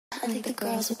like the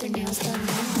girls with their nails done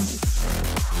now.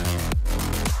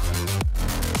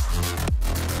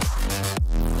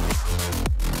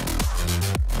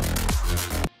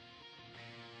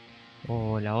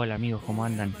 Hola amigos, ¿cómo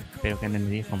andan? Espero que anden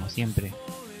de 10 como siempre.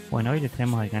 Bueno, hoy les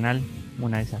traemos al canal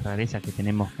una de esas rarezas que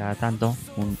tenemos cada tanto,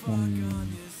 un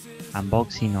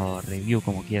unboxing o review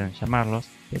como quieran llamarlos,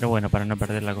 pero bueno, para no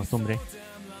perder la costumbre,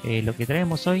 lo que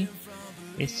traemos hoy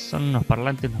son unos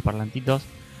parlantitos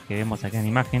que vemos acá en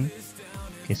imagen,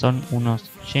 que son unos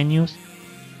Genius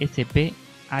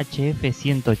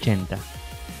SP-HF180.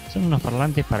 Son unos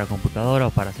parlantes para computadora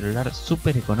o para celular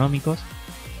súper económicos.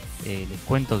 Les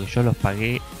cuento que yo los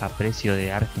pagué a precio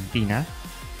de Argentina,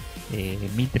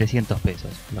 1.300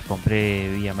 pesos. Los compré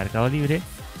vía Mercado Libre,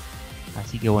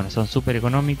 así que bueno, son súper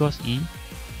económicos y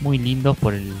muy lindos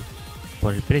por el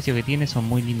precio que tiene. Son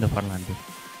muy lindos parlantes.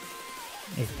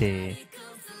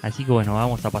 Así que bueno,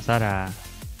 vamos a pasar a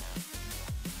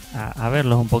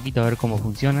verlos un poquito, a ver cómo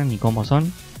funcionan y cómo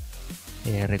son.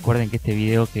 Recuerden que este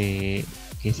video que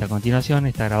es a continuación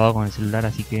está grabado con el celular,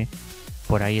 así que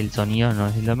por ahí el sonido no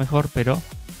es lo mejor, pero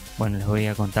bueno, les voy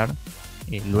a contar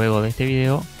luego de este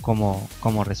video cómo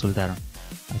resultaron.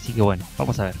 Así que bueno,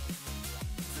 vamos a ver.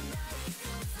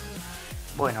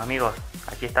 Bueno amigos,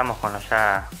 aquí estamos con los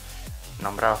ya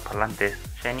nombrados parlantes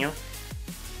Genius.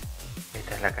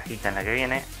 Esta es la cajita en la que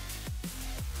viene,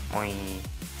 muy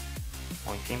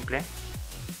simple.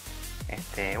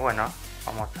 Bueno,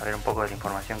 vamos a ver un poco de la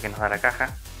información que nos da la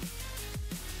caja.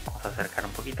 Vamos a acercar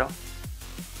un poquito.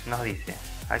 Nos dice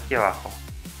aquí abajo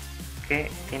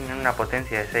que tienen una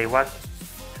potencia de 6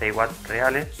 watts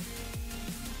reales,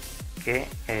 que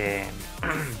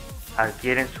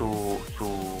adquieren su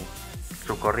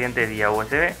corriente vía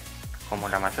USB como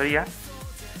la mayoría.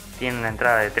 Tiene una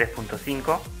entrada de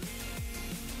 3.5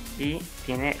 y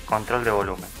tiene control de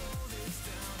volumen.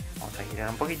 Vamos a girar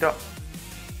un poquito.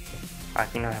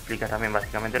 Aquí nos explica también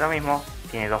básicamente lo mismo.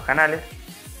 Tiene dos canales,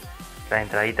 la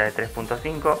entradita de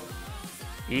 3.5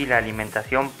 y la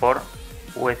alimentación por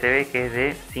USB, que es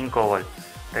de 5 volts.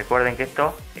 Recuerden que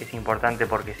esto es importante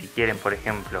porque si quieren, por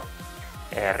ejemplo,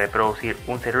 reproducir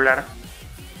un celular,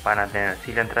 van a tener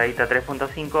sí la entradita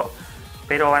 3.5,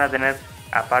 pero van a tener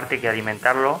aparte que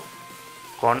alimentarlo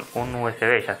con un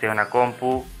USB, ya sea una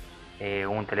compu,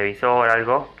 un televisor,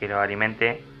 algo que lo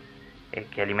alimente,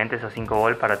 que alimente esos 5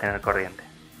 volts para tener corriente.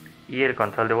 Y el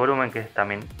control de volumen, que es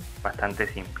también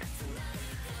bastante simple.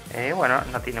 Bueno,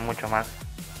 no tiene mucho más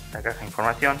la caja de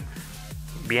información.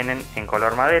 Vienen en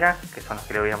color madera, que son los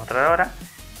que les voy a mostrar ahora,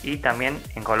 y también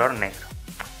en color negro.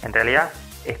 En realidad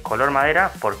es color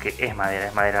madera porque es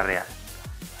madera real.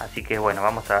 Así que bueno,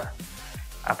 vamos a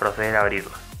proceder a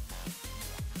abrirlos.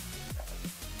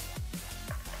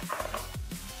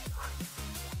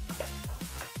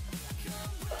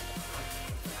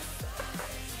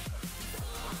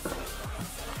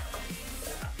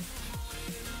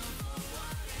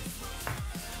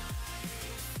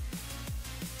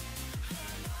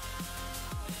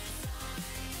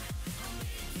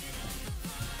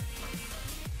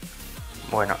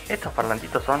 Bueno, estos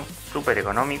parlantitos son súper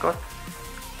económicos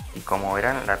y como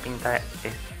verán la pinta es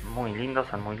muy lindo,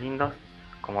 son muy lindos.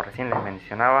 Como recién les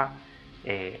mencionaba,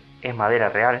 es madera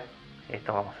real.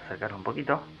 Esto vamos a acercarlo un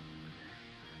poquito.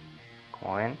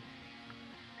 Como ven,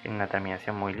 tiene una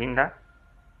terminación muy linda.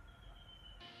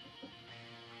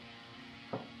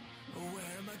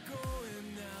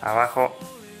 Abajo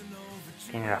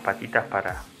tiene las patitas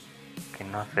para que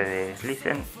no se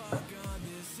deslicen.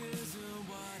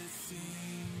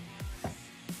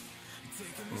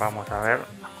 Vamos a ver.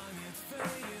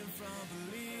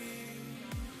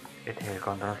 Este es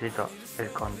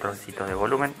el controlcito de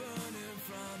volumen.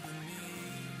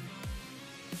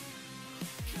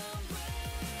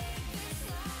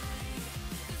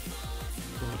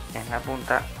 Y en la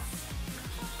punta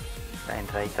la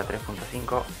entradita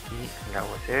 3.5 y la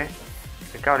USB.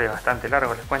 El cable es bastante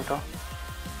largo, les cuento,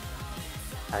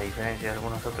 a diferencia de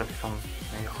algunos otros que son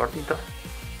medio cortitos.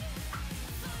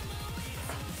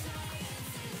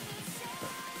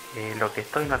 Lo que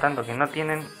estoy notando que no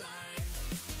tienen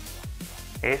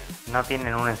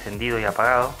un encendido y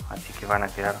apagado, así que van a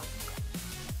quedar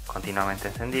continuamente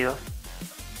encendidos.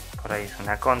 Por ahí es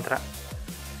una contra,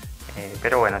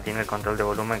 pero bueno, tiene el control de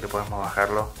volumen, que podemos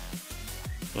bajarlo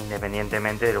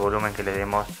independientemente del volumen que le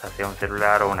demos hacia un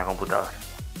celular o una computadora.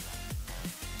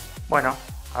 Bueno,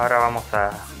 ahora vamos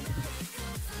a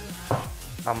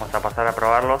pasar a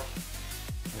probarlos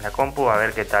en la compu, a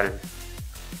ver qué tal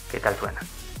suena.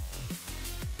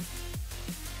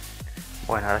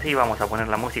 Bueno, ahora sí vamos a poner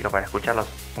la música para escucharlos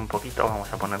un poquito.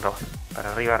 Vamos a ponerlos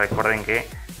para arriba. Recuerden que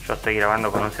yo estoy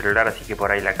grabando con un celular, así que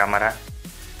por ahí la cámara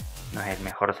no es el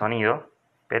mejor sonido,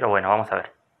 pero bueno, vamos a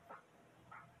ver.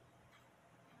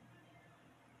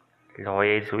 Lo voy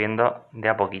a ir subiendo de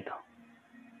a poquito.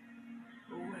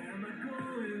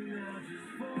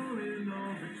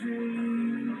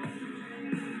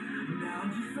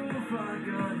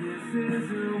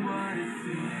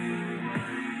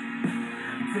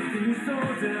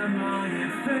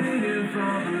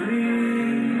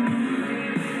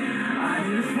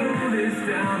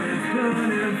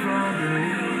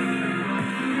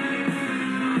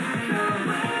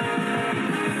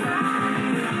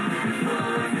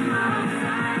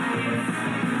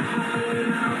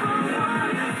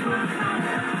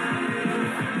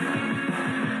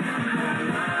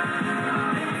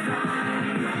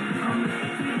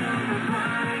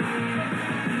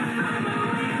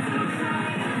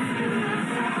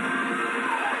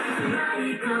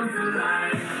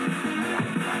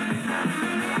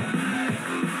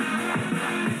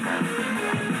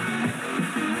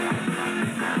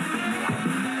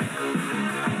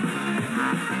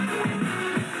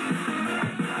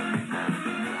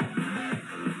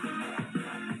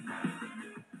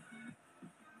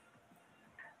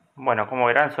 Bueno, como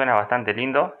verán suena bastante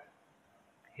lindo.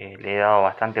 Le he dado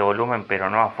bastante volumen, pero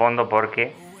no a fondo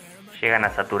porque llegan a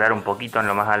saturar un poquito en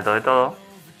lo más alto de todo.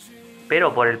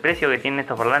 Pero por el precio que tienen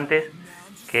estos parlantes,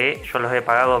 que yo los he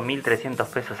pagado 1.300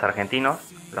 pesos argentinos,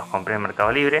 los compré en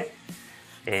Mercado Libre.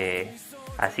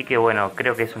 Así que bueno,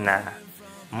 creo que es una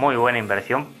muy buena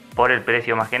inversión por el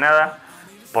precio más que nada,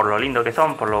 por lo lindo que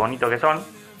son, por lo bonito que son.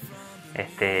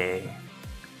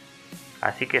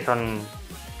 Así que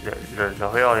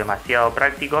los veo demasiado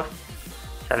prácticos.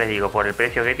 Ya les digo, por el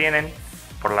precio que tienen,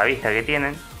 por la vista que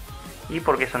tienen y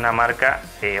porque es una marca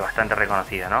bastante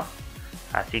reconocida, ¿no?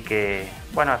 Así que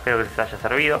bueno, espero que les haya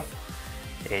servido.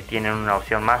 Tienen una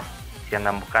opción más si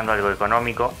andan buscando algo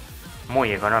económico,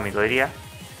 muy económico diría,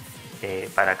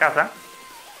 para casa.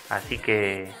 Así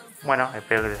que bueno,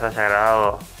 espero que les haya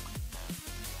agradado.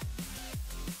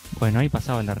 Bueno, ahí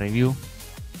pasaba la review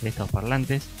de estos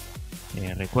parlantes.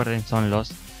 Recuerden, son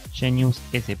los Genius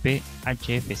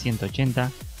SP-HF180.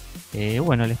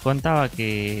 Bueno, les contaba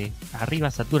que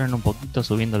arriba saturan un poquito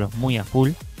subiéndolos muy a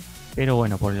full, pero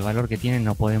bueno, por el valor que tienen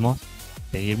no podemos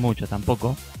pedir mucho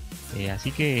tampoco.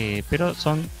 Así que, pero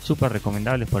son súper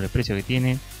recomendables por el precio que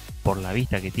tienen, por la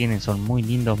vista que tienen, son muy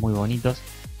lindos, muy bonitos.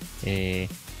 Les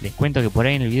cuento que por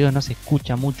ahí en el video no se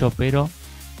escucha mucho, pero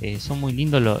son muy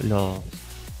lindos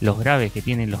los graves que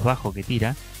tienen, los bajos que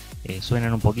tira.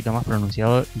 Suenan un poquito más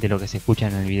pronunciados de lo que se escucha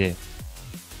en el video.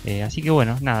 Así que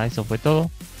bueno, nada, eso fue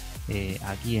todo.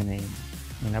 Aquí en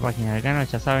la página del canal,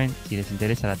 ya saben, si les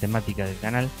interesa la temática del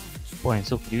canal, pueden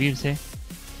suscribirse,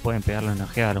 pueden pegarle una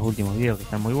ojeada a los últimos videos que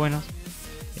están muy buenos.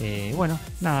 Bueno,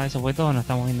 nada, eso fue todo, nos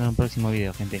estamos viendo en un próximo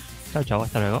video, gente. Chau chau,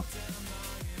 hasta luego.